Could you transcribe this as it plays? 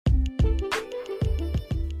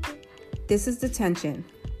This is Detention,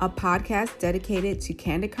 a podcast dedicated to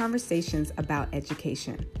candid conversations about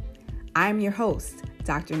education. I am your host,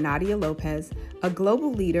 Dr. Nadia Lopez, a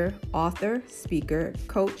global leader, author, speaker,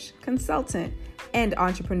 coach, consultant, and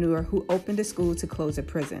entrepreneur who opened a school to close a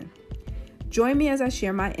prison. Join me as I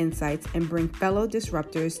share my insights and bring fellow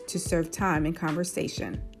disruptors to serve time in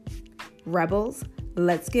conversation. Rebels,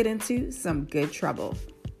 let's get into some good trouble.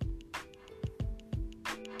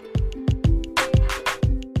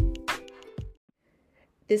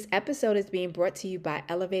 This episode is being brought to you by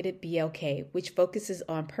Elevated BLK, which focuses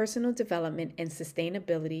on personal development and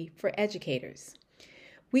sustainability for educators.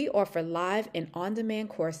 We offer live and on-demand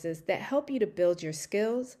courses that help you to build your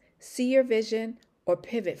skills, see your vision, or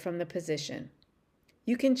pivot from the position.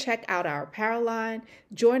 You can check out our apparel line,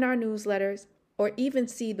 join our newsletters, or even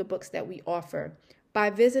see the books that we offer by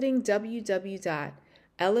visiting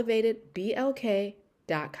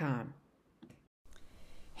www.elevatedblk.com.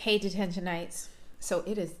 Hey, Detentionites. So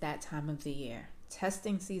it is that time of the year.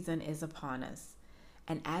 Testing season is upon us.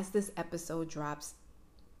 And as this episode drops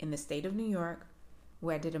in the state of New York,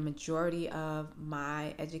 where I did a majority of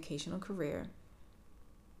my educational career,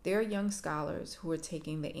 there are young scholars who are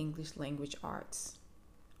taking the English language arts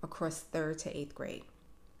across 3rd to 8th grade.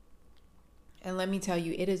 And let me tell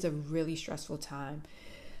you, it is a really stressful time.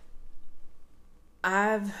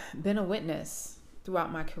 I've been a witness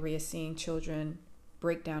throughout my career seeing children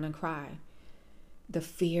break down and cry. The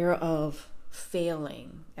fear of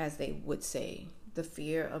failing, as they would say, the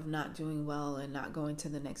fear of not doing well and not going to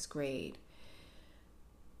the next grade.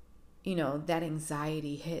 You know, that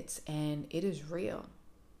anxiety hits and it is real.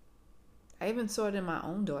 I even saw it in my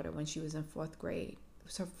own daughter when she was in 4th grade. It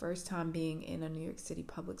was her first time being in a New York City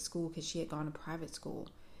public school because she had gone to private school.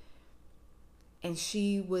 And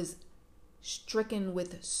she was stricken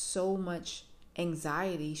with so much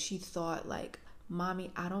anxiety. She thought like,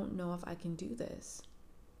 Mommy, I don't know if I can do this.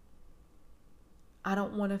 I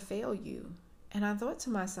don't want to fail you. And I thought to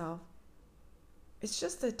myself, it's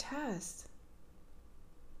just a test.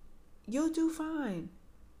 You'll do fine.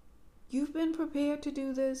 You've been prepared to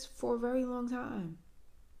do this for a very long time.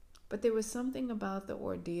 But there was something about the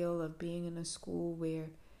ordeal of being in a school where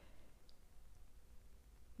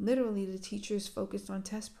literally the teachers focused on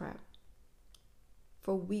test prep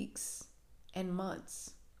for weeks and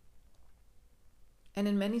months. And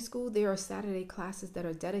in many schools, there are Saturday classes that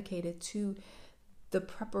are dedicated to the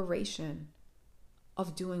preparation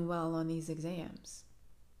of doing well on these exams.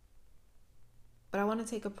 But I want to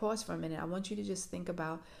take a pause for a minute. I want you to just think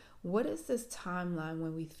about, what is this timeline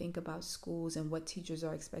when we think about schools and what teachers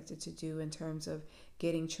are expected to do in terms of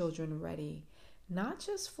getting children ready, not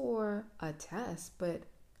just for a test, but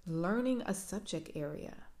learning a subject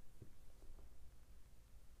area.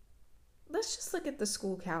 Let's just look at the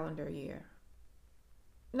school calendar year.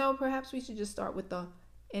 No, perhaps we should just start with the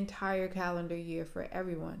entire calendar year for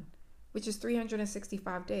everyone, which is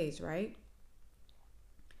 365 days, right?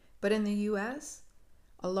 But in the U.S.,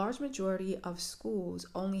 a large majority of schools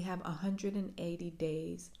only have 180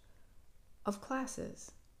 days of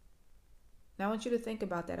classes. Now I want you to think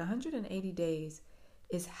about that. 180 days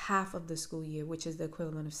is half of the school year, which is the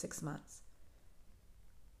equivalent of 6 months.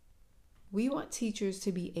 We want teachers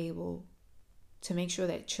to be able to make sure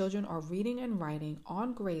that children are reading and writing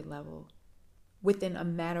on grade level within a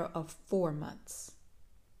matter of 4 months.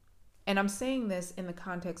 And I'm saying this in the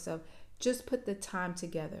context of just put the time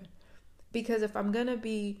together. Because if I'm going to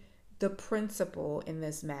be the principal in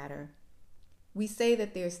this matter, we say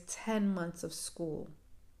that there's 10 months of school.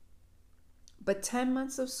 But 10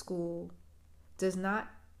 months of school does not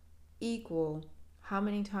equal how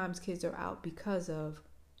many times kids are out because of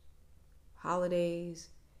holidays,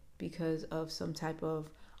 because of some type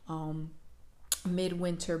of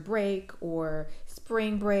midwinter break or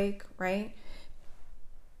spring break, right?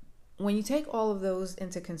 When you take all of those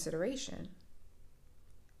into consideration,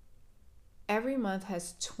 every month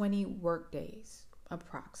has 20 work days,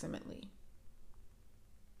 approximately.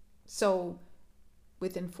 So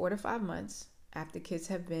within 4 to 5 months after kids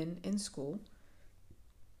have been in school,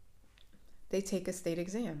 they take a state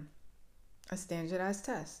exam, a standardized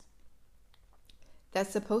test.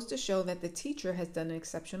 That's supposed to show that the teacher has done an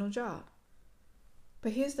exceptional job.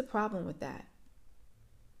 But here's the problem with that.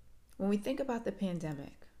 When we think about the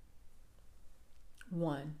pandemic,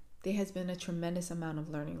 1, there has been a tremendous amount of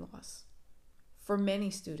learning loss for many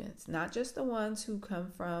students, not just the ones who come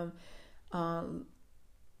from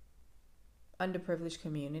underprivileged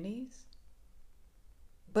communities.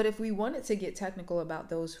 But if we wanted to get technical about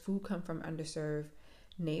those who come from underserved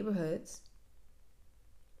neighborhoods,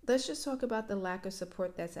 let's just talk about the lack of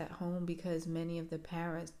support that's at home because many of the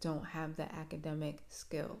parents don't have the academic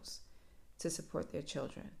skills. to support their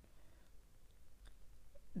children.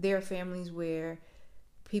 There are families where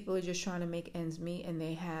people are just trying to make ends meet and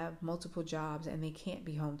they have multiple jobs and they can't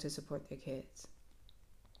be home to support their kids.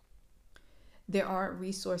 There aren't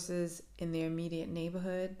resources in their immediate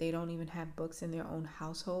neighborhood. They don't even have books in their own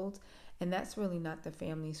households. And that's really not the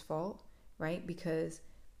family's fault, right? Because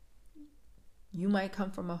you might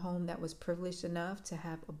come from a home that was privileged enough to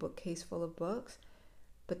have a bookcase full of books,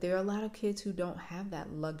 but there are a lot of kids who don't have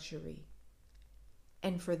that luxury.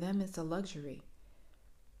 And for them, it's a luxury.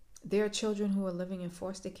 There are children who are living in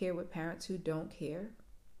foster care with parents who don't care.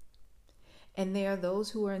 And there are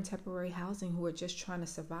those who are in temporary housing who are just trying to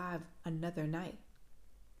survive another night.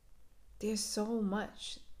 There's so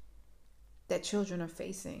much that children are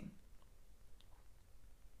facing.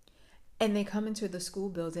 And they come into the school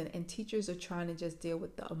building and teachers are trying to just deal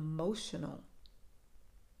with the emotional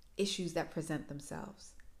issues that present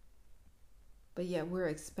themselves. But yet we're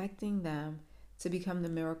expecting them to become the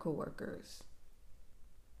miracle workers.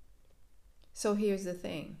 So here's the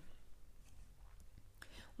thing.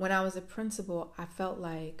 When I was a principal, I felt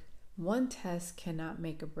like one test cannot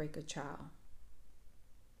make or break a child.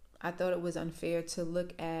 I thought it was unfair to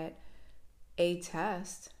look at a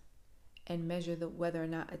test and measure whether or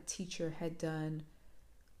not a teacher had done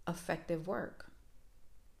effective work.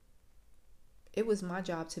 It was my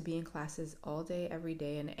job to be in classes all day, every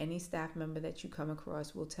day, and any staff member that you come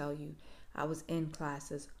across will tell you I was in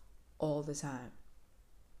classes all the time.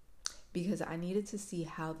 Because I needed to see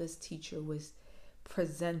how this teacher was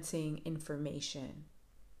presenting information.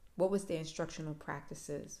 What was their instructional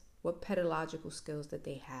practices? What pedagogical skills did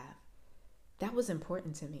they have? That was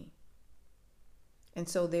important to me. And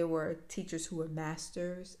so there were teachers who were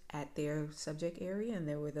masters at their subject area, and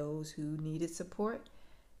there were those who needed support.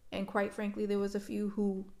 And quite frankly, there was a few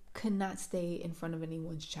who could not stay in front of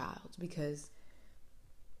anyone's child because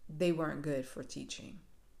they weren't good for teaching.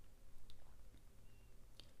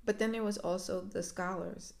 But then there was also the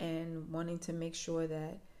scholars and wanting to make sure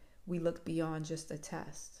that we looked beyond just a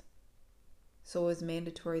test. So it was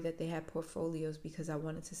mandatory that they had portfolios because I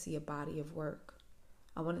wanted to see a body of work.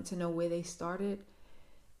 I wanted to know where they started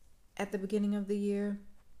at the beginning of the year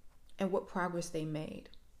and what progress they made.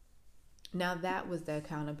 Now that was the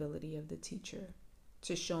accountability of the teacher,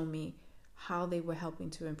 to show me how they were helping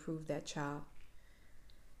to improve that child.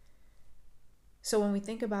 So when we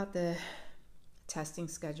think about the testing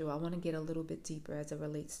schedule, I want to get a little bit deeper as it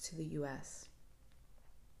relates to the U.S.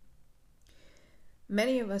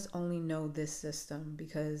 Many of us only know this system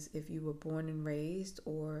because if you were born and raised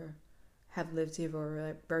or have lived here for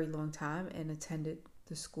a very long time and attended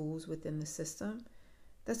the schools within the system,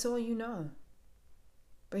 that's all you know.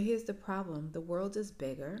 But here's the problem. The world is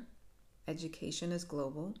bigger. Education is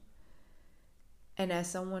global. And as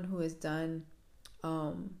someone who has done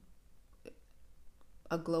a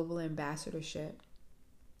global ambassadorship,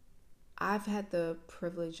 I've had the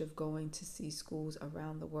privilege of going to see schools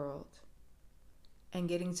around the world and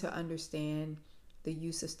getting to understand the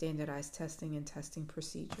use of standardized testing and testing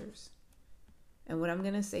procedures. And what I'm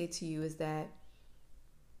going to say to you is that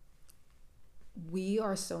we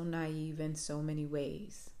are so naive in so many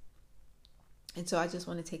ways. And so I just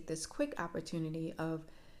want to take this quick opportunity of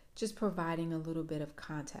just providing a little bit of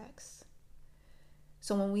context.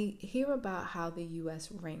 So when we hear about how the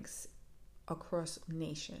U.S. ranks across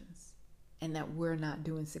nations and that we're not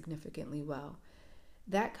doing significantly well,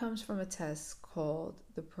 that comes from a test called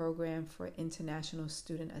the Program for International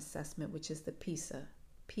Student Assessment, which is the PISA,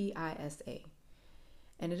 P-I-S-A.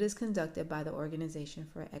 And it is conducted by the Organization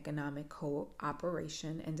for Economic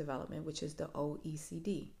Cooperation and Development, which is the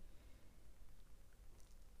OECD.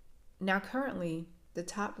 Now, currently, the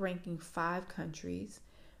top ranking 5 countries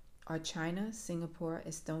are China, Singapore,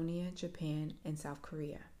 Estonia, Japan, and South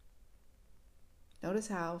Korea. Notice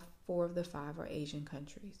how 4 of the 5 are Asian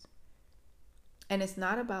countries. And it's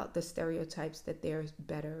not about the stereotypes that they're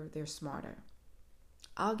better, they're smarter.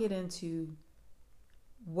 I'll get into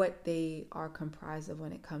what they are comprised of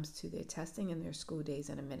when it comes to their testing and their school days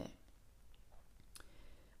in a minute.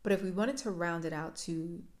 But if we wanted to round it out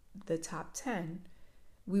to the top 10,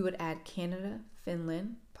 we would add Canada,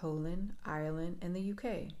 Finland, Poland, Ireland, and the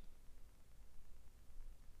UK.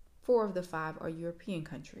 4 of the 5 are European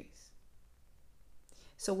countries.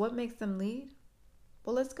 So what makes them lead?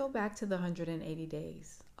 Well, let's go back to the 180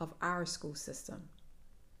 days of our school system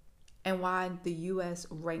and why the U.S.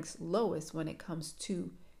 ranks lowest when it comes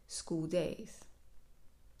to school days.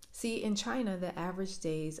 See, in China, the average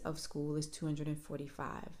days of school is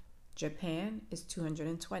 245. Japan is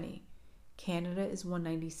 220. Canada is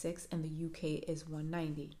 196, and the UK is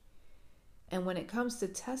 190. And when it comes to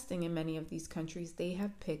testing in many of these countries, they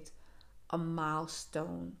have picked a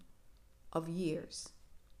milestone of years.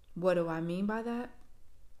 What do I mean by that?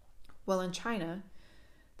 Well, in China,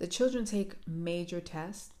 the children take major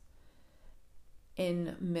tests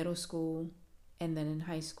in middle school and then in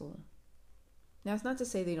high school. Now, it's not to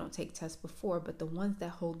say they don't take tests before, but the ones that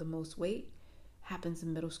hold the most weight happens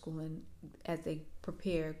in middle school and as they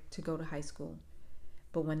prepare to go to high school.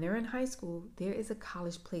 But when they're in high school, there is a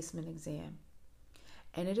college placement exam,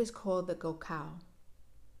 and it is called the Gaokao.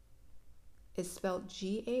 It's spelled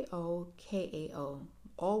Gaokao,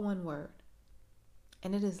 all one word,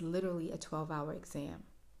 and it is literally a 12-hour exam.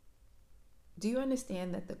 Do you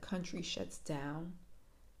understand that the country shuts down?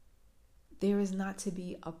 There is not to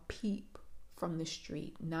be a peep from the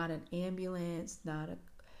street, not an ambulance, not a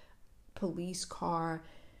police car.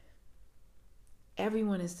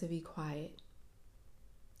 Everyone is to be quiet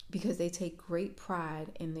because they take great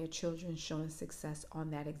pride in their children showing success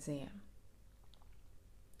on that exam.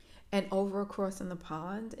 And over across in the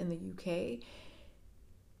pond in the UK,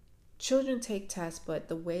 children take tests, but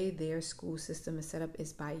the way their school system is set up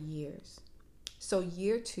is by years. So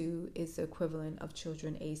year 2 is the equivalent of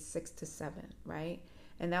children aged 6 to 7, right?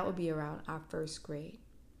 And that would be around our first grade.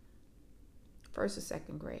 First or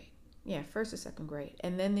second grade. Yeah, first or second grade.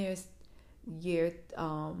 And then there's year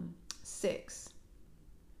 6.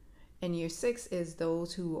 And year 6 is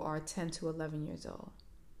those who are 10 to 11 years old.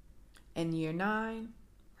 And year 9,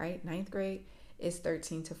 right, 9th grade, is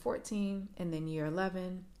 13 to 14. And then year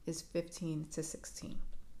 11 is 15 to 16.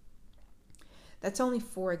 That's only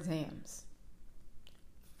 4 exams.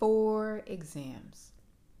 4 exams.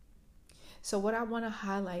 So what I want to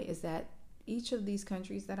highlight is that each of these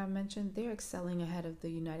countries that I mentioned, they're excelling ahead of the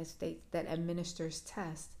United States that administers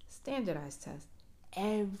tests, standardized tests,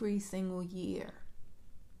 every single year.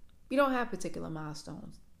 You don't have particular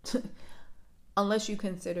milestones unless you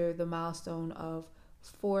consider the milestone of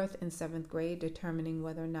 4th and 7th grade determining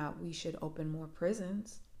whether or not we should open more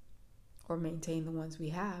prisons or maintain the ones we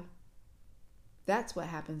have. That's what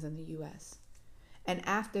happens in the U.S. And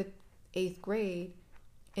after 8th grade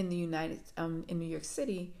in the in New York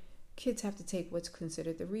City, kids have to take what's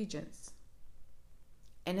considered the Regents.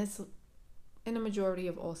 And it's in a majority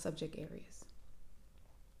of all subject areas.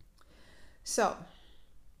 So,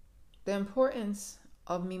 the importance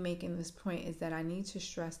of me making this point is that I need to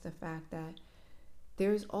stress the fact that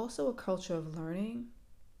there is also a culture of learning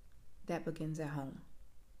that begins at home.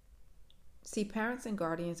 See, parents and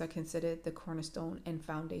guardians are considered the cornerstone and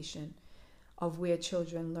foundation of where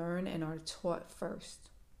children learn and are taught first,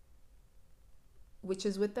 which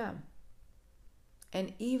is with them.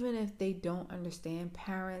 And even if they don't understand,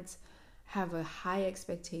 parents have a high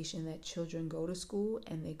expectation that children go to school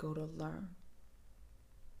and they go to learn.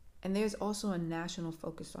 And there's also a national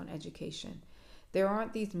focus on education. There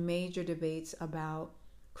aren't these major debates about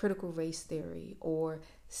critical race theory or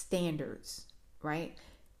standards, right?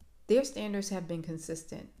 Their standards have been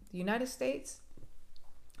consistent. The United States,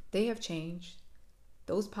 they have changed.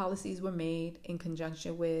 Those policies were made in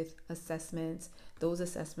conjunction with assessments. Those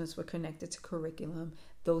assessments were connected to curriculum.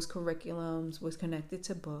 Those curriculums was connected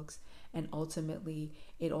to books. And ultimately,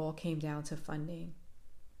 it all came down to funding.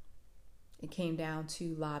 It came down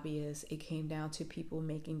to lobbyists. It came down to people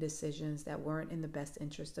making decisions that weren't in the best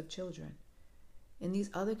interest of children. In these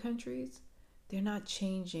other countries, they're not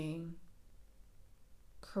changing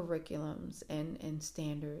curriculums and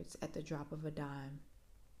standards at the drop of a dime.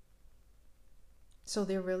 So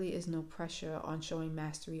there really is no pressure on showing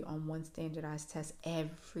mastery on one standardized test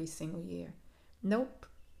every single year. Nope.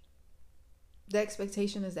 The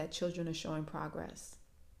expectation is that children are showing progress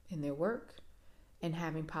in their work and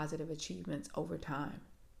having positive achievements over time.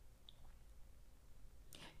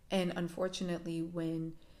 And unfortunately,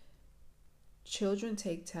 when children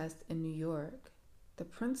take tests in New York, the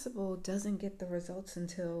principal doesn't get the results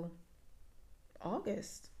until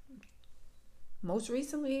August. Most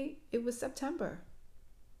recently, it was September.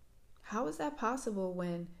 How is that possible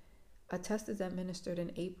when a test is administered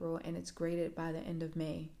in April and it's graded by the end of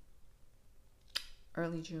May,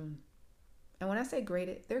 early June? And when I say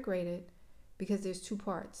graded, they're graded because there's 2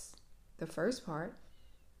 parts. The first part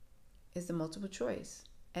is the multiple choice,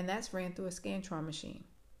 and that's ran through a Scantron machine.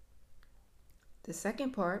 The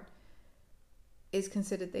second part is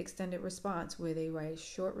considered the extended response, where they write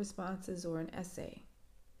short responses or an essay.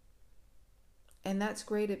 And that's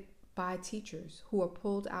graded by teachers who are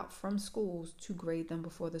pulled out from schools to grade them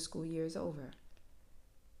before the school year is over.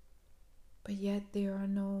 But yet there are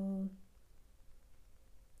no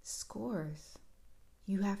scores.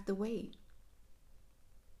 You have to wait.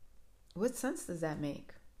 What sense does that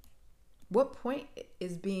make? What point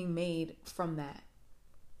is being made from that?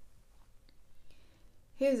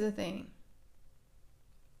 Here's the thing.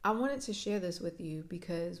 I wanted to share this with you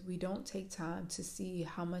because we don't take time to see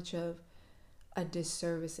how much of a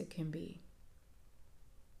disservice it can be.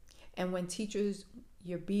 And when teachers,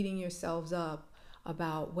 you're beating yourselves up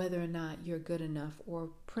about whether or not you're good enough, or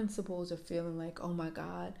principals are feeling like, oh my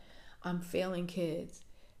God, I'm failing kids.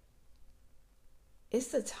 It's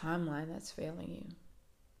the timeline that's failing you.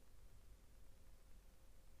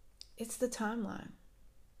 It's the timeline.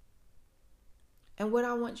 And what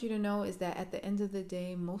I want you to know is that at the end of the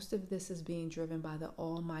day, most of this is being driven by the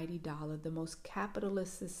almighty dollar, the most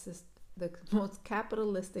capitalistic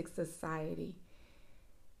society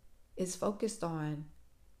is focused on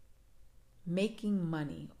making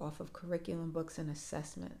money off of curriculum books and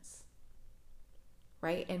assessments,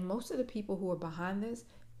 right? And most of the people who are behind this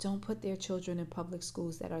don't put their children in public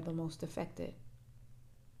schools that are the most affected,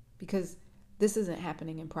 because this isn't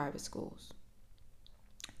happening in private schools.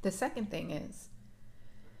 The second thing is,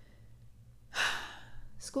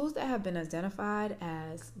 schools that have been identified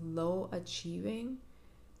as low achieving,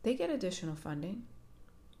 they get additional funding.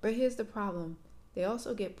 But here's the problem. They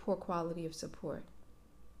also get poor quality of support.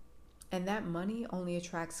 And that money only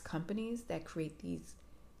attracts companies that create these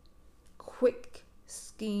quick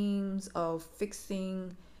schemes of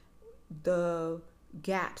fixing the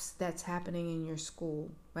gaps that's happening in your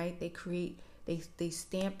school, right? They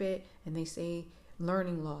stamp it and they say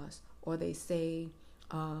learning loss, or they say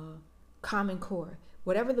Common Core.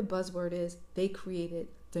 Whatever the buzzword is, they created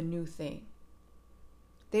the new thing.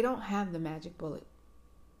 They don't have the magic bullet.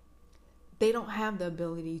 They don't have the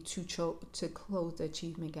ability to close the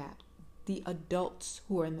achievement gap. The adults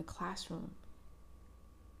who are in the classroom,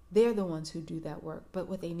 they're the ones who do that work. But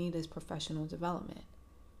what they need is professional development.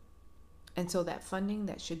 And so that funding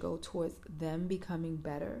that should go towards them becoming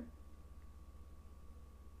better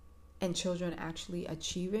and children actually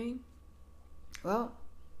achieving, well,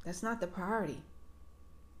 that's not the priority.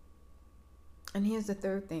 And here's the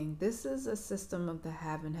third thing. This is a system of the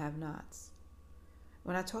have and have-nots.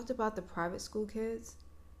 When I talked about the private school kids,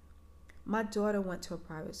 my daughter went to a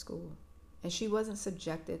private school and she wasn't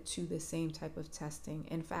subjected to the same type of testing.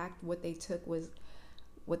 In fact, what they took was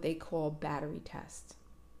what they call battery test.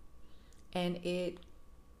 And it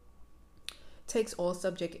takes all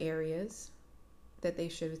subject areas that they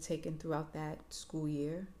should have taken throughout that school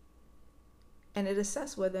year, and it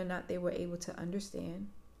assessed whether or not they were able to understand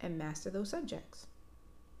and master those subjects.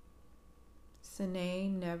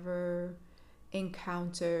 Sine never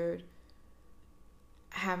encountered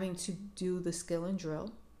having to do the skill and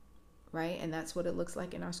drill, right? And that's what it looks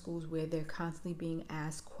like in our schools, where they're constantly being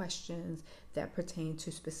asked questions that pertain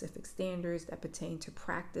to specific standards, that pertain to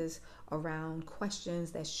practice around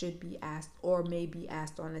questions that should be asked or may be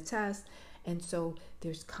asked on a test. And so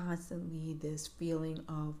there's constantly this feeling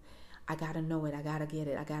of, I gotta know it, I gotta get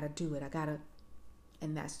it, I gotta do it,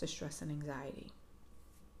 and that's the stress and anxiety.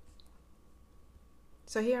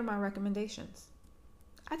 So here are my recommendations.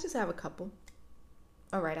 I just have a couple.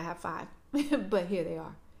 All right, I have 5, but here they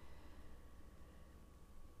are.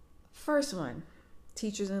 First one,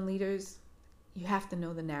 teachers and leaders, you have to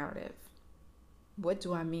know the narrative. What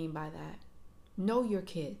do I mean by that? Know your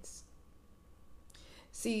kids.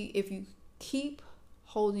 See, if you keep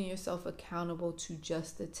holding yourself accountable to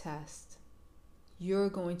just the test, you're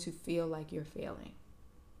going to feel like you're failing.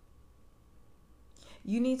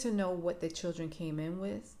 You need to know what the children came in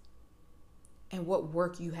with and what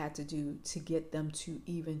work you had to do to get them to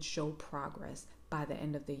even show progress by the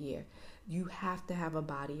end of the year. You have to have a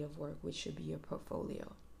body of work, which should be your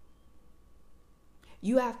portfolio.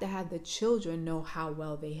 You have to have the children know how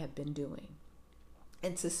well they have been doing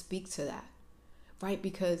and to speak to that, right?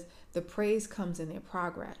 Because the praise comes in their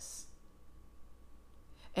progress.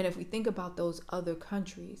 And if we think about those other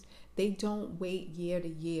countries, they don't wait year to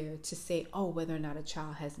year to say, oh, whether or not a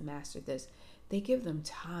child has mastered this. They give them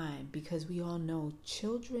time, because we all know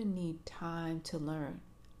children need time to learn.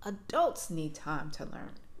 Adults need time to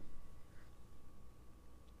learn.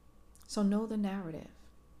 So know the narrative.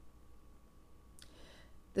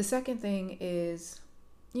 The second thing is,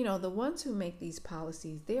 the ones who make these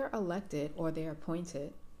policies, they're elected or they're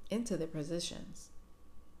appointed into the positions.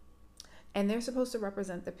 And they're supposed to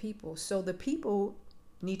represent the people. So the people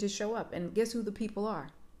need to show up. And guess who the people are?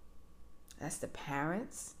 That's the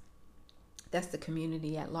parents. That's the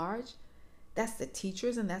community at large. That's the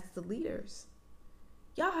teachers, and that's the leaders.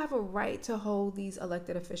 Y'all have a right to hold these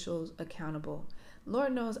elected officials accountable.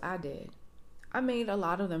 Lord knows I did. I made a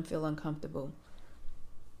lot of them feel uncomfortable.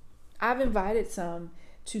 I've invited some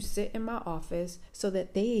to sit in my office so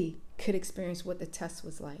that they could experience what the test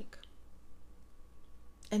was like.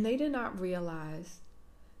 And they did not realize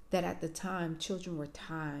that at the time, children were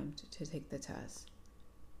timed to take the test.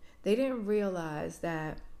 They didn't realize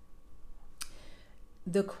that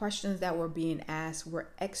the questions that were being asked were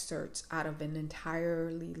excerpts out of an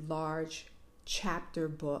entirely large chapter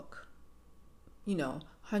book,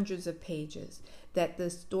 hundreds of pages, that the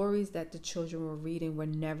stories that the children were reading were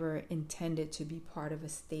never intended to be part of a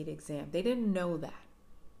state exam. They didn't know that.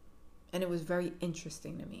 And it was very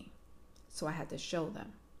interesting to me. So I had to show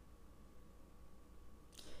them.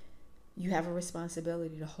 You have a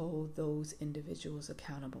responsibility to hold those individuals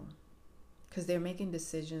accountable, because they're making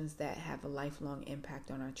decisions that have a lifelong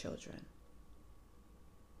impact on our children.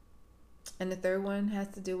 And the third one has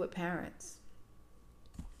to do with parents.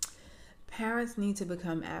 Parents need to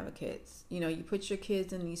become advocates. You put your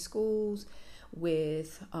kids in these schools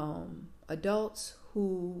with adults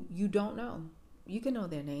who you don't know. You can know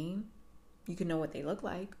their name. You can know what they look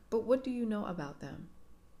like. But what do you know about them?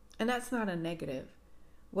 And that's not a negative.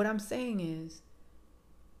 What I'm saying is,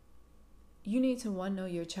 you need to, know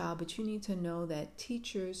your child, but you need to know that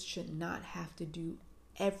teachers should not have to do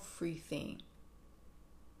everything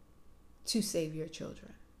to save your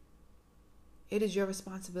children. It is your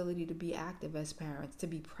responsibility to be active as parents, to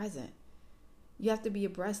be present. You have to be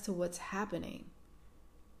abreast to what's happening,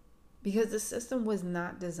 because the system was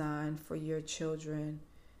not designed for your children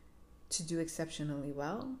to do exceptionally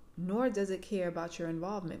well, nor does it care about your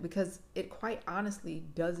involvement, because it quite honestly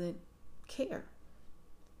doesn't care.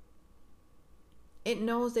 It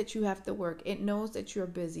knows that you have to work. It knows that you're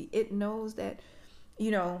busy. It knows that,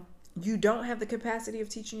 you don't have the capacity of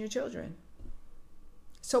teaching your children.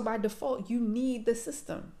 So by default, you need the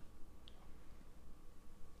system.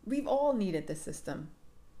 We've all needed the system,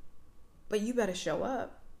 but you better show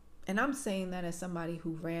up. And I'm saying that as somebody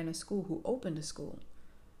who ran a school, who opened a school.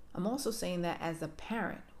 I'm also saying that as a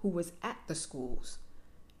parent who was at the schools,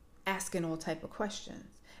 asking all type of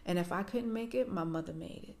questions. And if I couldn't make it, my mother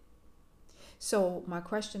made it. So my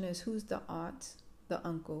question is, who's the aunt, the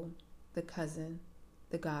uncle, the cousin,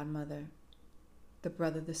 the godmother, the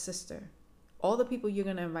brother, the sister? All the people you're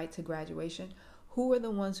going to invite to graduation, who are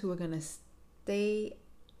the ones who are going to stay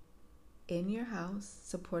in your house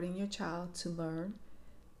supporting your child to learn,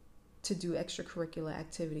 to do extracurricular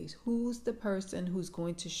activities? Who's the person who's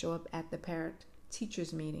going to show up at the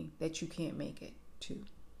parent-teachers meeting that you can't make it to?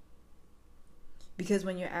 Because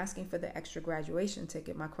when you're asking for the extra graduation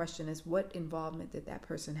ticket, my question is, what involvement did that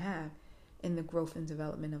person have in the growth and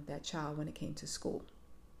development of that child when it came to school?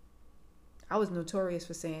 I was notorious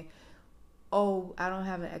for saying, oh, I don't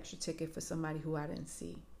have an extra ticket for somebody who I didn't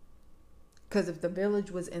see. Because if the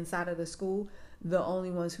village was inside of the school, the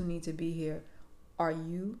only ones who need to be here are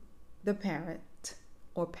you, the parent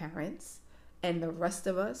or parents, and the rest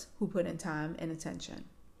of us who put in time and attention.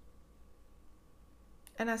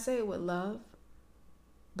 And I say it with love,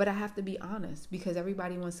 but I have to be honest, because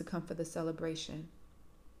everybody wants to come for the celebration.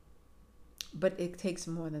 But it takes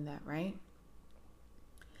more than that, right?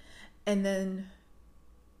 And then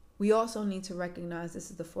we also need to recognize,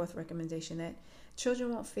 this is the fourth recommendation, that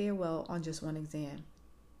children won't fare well on just one exam.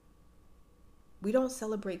 We don't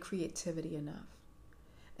celebrate creativity enough.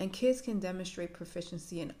 And kids can demonstrate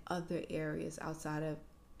proficiency in other areas outside of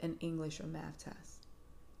an English or math test.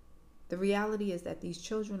 The reality is that these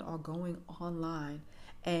children are going online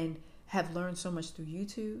and have learned so much through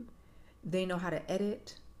YouTube. They know how to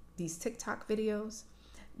edit these TikTok videos.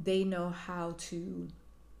 They know how to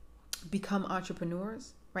become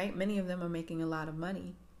entrepreneurs, right? Many of them are making a lot of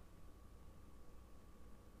money.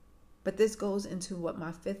 But this goes into what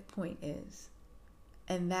my fifth point is.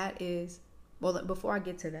 And that is, well, before I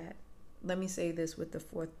get to that, let me say this with the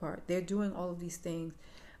fourth part. They're doing all of these things,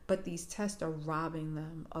 but these tests are robbing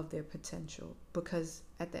them of their potential, because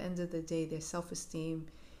at the end of the day, their self-esteem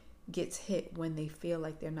gets hit when they feel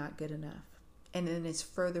like they're not good enough. And then it's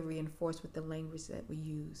further reinforced with the language that we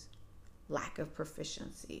use. Lack of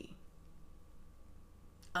proficiency.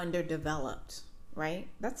 Underdeveloped, right?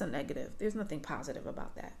 That's a negative. There's nothing positive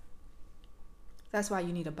about that. That's why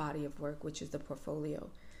you need a body of work, which is the portfolio.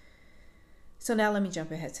 So now let me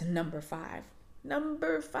jump ahead to number 5.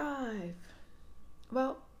 Number 5.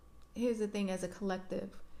 Well, here's the thing. As a collective,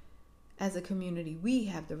 as a community, we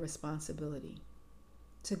have the responsibility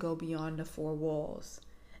to go beyond the 4 walls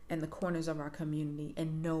and the corners of our community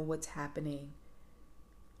and know what's happening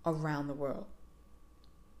around the world.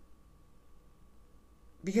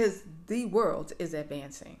 Because the world is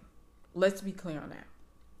advancing. Let's be clear on that.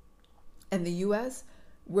 And the U.S.,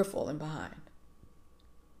 we're falling behind.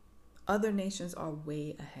 Other nations are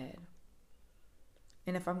way ahead.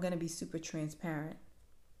 And if I'm going to be super transparent,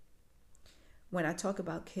 when I talk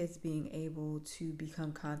about kids being able to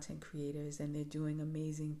become content creators and they're doing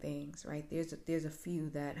amazing things, right? There's a few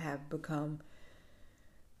that have become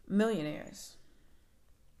millionaires.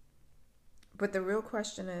 But the real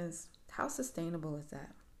question is, how sustainable is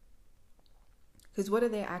that? Because what are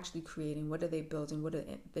they actually creating? What are they building? What are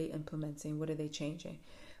they implementing? What are they changing?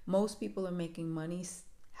 Most people are making money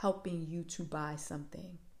helping you to buy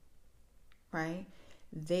something, right?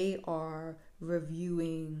 They are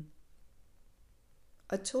reviewing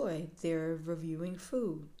a toy. They're reviewing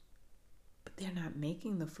food. But they're not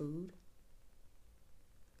making the food.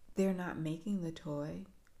 They're not making the toy.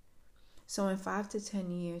 So in 5 to 10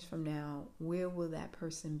 years from now, where will that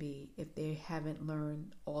person be if they haven't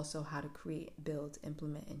learned also how to create, build,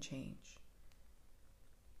 implement, and change?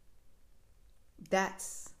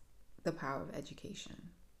 That's the power of education.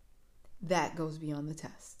 That goes beyond the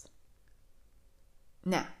test.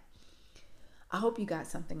 Now, I hope you got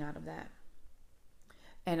something out of that.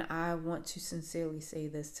 And I want to sincerely say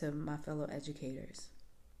this to my fellow educators.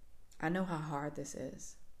 I know how hard this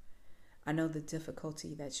is. I know the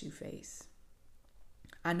difficulty that you face.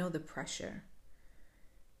 I know the pressure.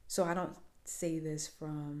 So I don't say this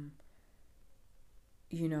from,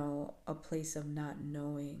 a place of not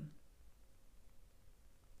knowing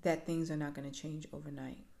that things are not going to change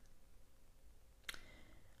overnight.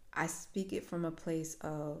 I speak it from a place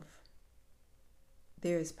of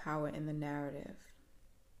there is power in the narrative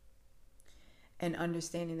and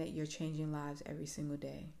understanding that you're changing lives every single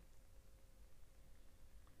day.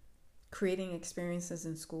 Creating experiences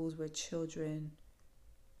in schools where children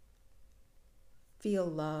feel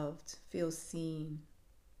loved, feel seen,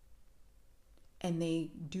 and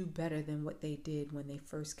they do better than what they did when they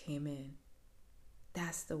first came in.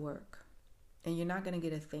 That's the work. And you're not going to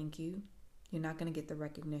get a thank you. You're not going to get the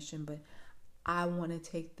recognition, but I want to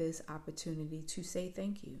take this opportunity to say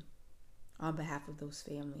thank you on behalf of those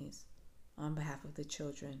families, on behalf of the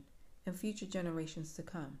children, and future generations to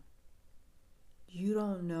come. You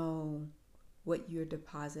don't know what you're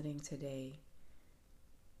depositing today,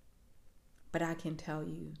 but I can tell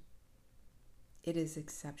you it is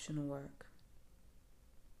exceptional work.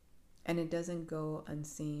 And it doesn't go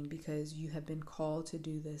unseen because you have been called to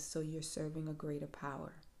do this, so you're serving a greater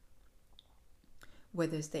power.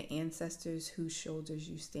 Whether it's the ancestors whose shoulders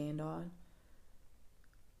you stand on,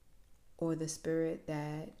 or the spirit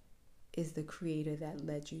that is the creator that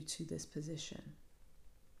led you to this position.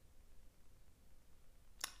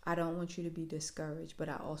 I don't want you to be discouraged, but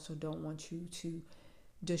I also don't want you to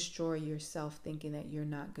destroy yourself thinking that you're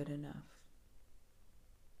not good enough.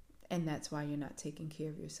 And that's why you're not taking care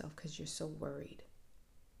of yourself, because you're so worried.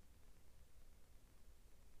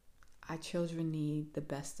 Our children need the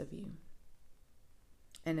best of you.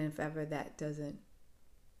 And if ever that doesn't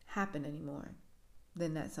happen anymore,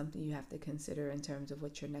 then that's something you have to consider in terms of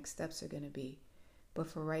what your next steps are going to be. But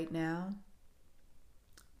for right now,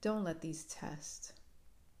 don't let these tests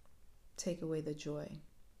take away the joy.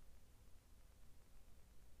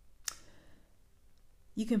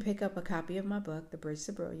 You can pick up a copy of my book, The Bridge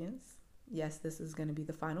to Brilliance. Yes, this is going to be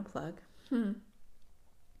the final plug. And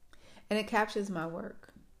it captures my work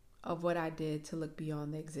of what I did to look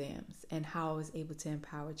beyond the exams and how I was able to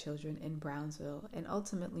empower children in Brownsville and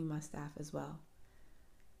ultimately my staff as well.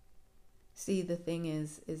 See, the thing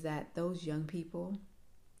is that those young people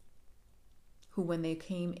who, when they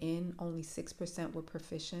came in, only 6% were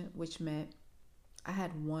proficient, which meant I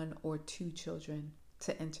had 1 or 2 children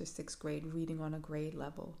to enter 6th grade reading on a grade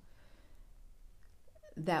level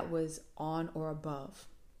that was on or above,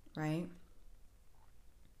 right?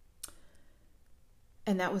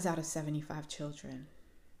 And that was out of 75 children.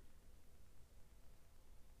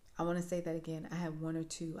 I want to say that again. I had 1 or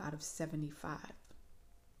 2 out of 75.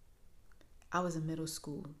 I was a middle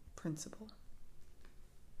school principal.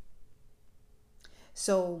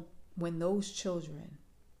 So when those children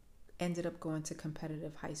ended up going to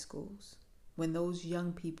competitive high schools, when those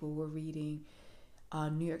young people were reading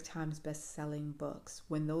New York Times best-selling books,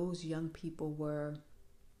 when those young people were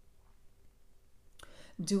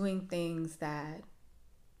doing things that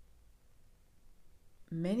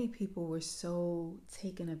many people were so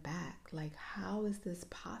taken aback, like, how is this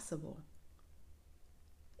possible?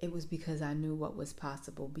 It was because I knew what was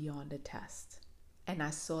possible beyond a test, and I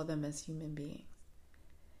saw them as human beings.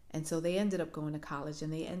 And so they ended up going to college,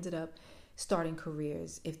 and they ended up starting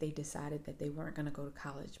careers if they decided that they weren't going to go to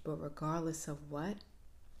college. But regardless of what,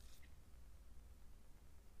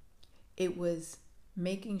 it was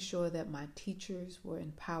making sure that my teachers were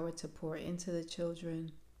empowered to pour into the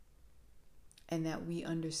children and that we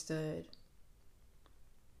understood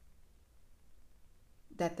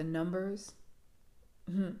that the numbers,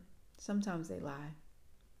 sometimes they lie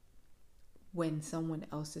when someone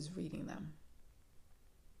else is reading them.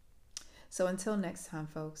 So until next time,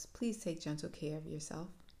 folks, please take gentle care of yourself.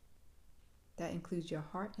 that includes your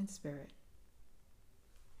heart and spirit.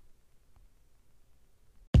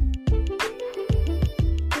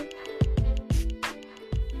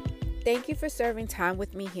 Thank you for serving time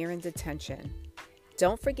with me here in detention.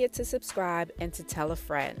 Don't forget to subscribe and to tell a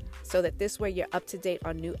friend so that this way you're up to date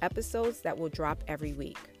on new episodes that will drop every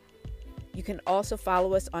week. You can also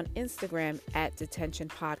follow us on Instagram at Detention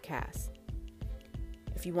Podcast.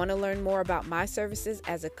 If you want to learn more about my services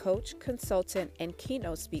as a coach, consultant, and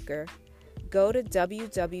keynote speaker, go to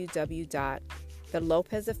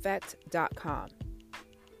www.thelopezeffect.com.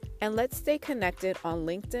 And let's stay connected on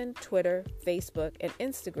LinkedIn, Twitter, Facebook, and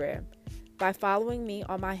Instagram by following me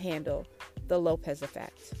on my handle, The Lopez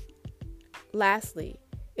Effect. Lastly,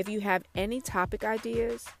 if you have any topic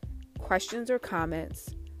ideas, questions or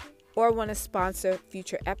comments, or want to sponsor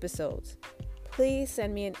future episodes, please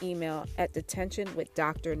send me an email at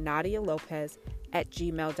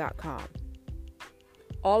detentionwithdrnadialopez@gmail.com.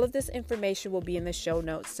 All of this information will be in the show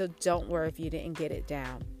notes, so don't worry if you didn't get it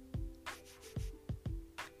down.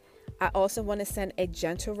 I also want to send a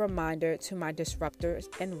gentle reminder to my disruptors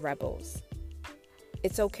and rebels.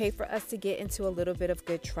 It's okay for us to get into a little bit of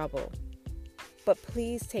good trouble, but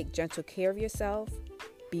please take gentle care of yourself,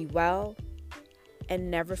 be well,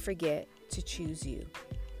 and never forget to choose you.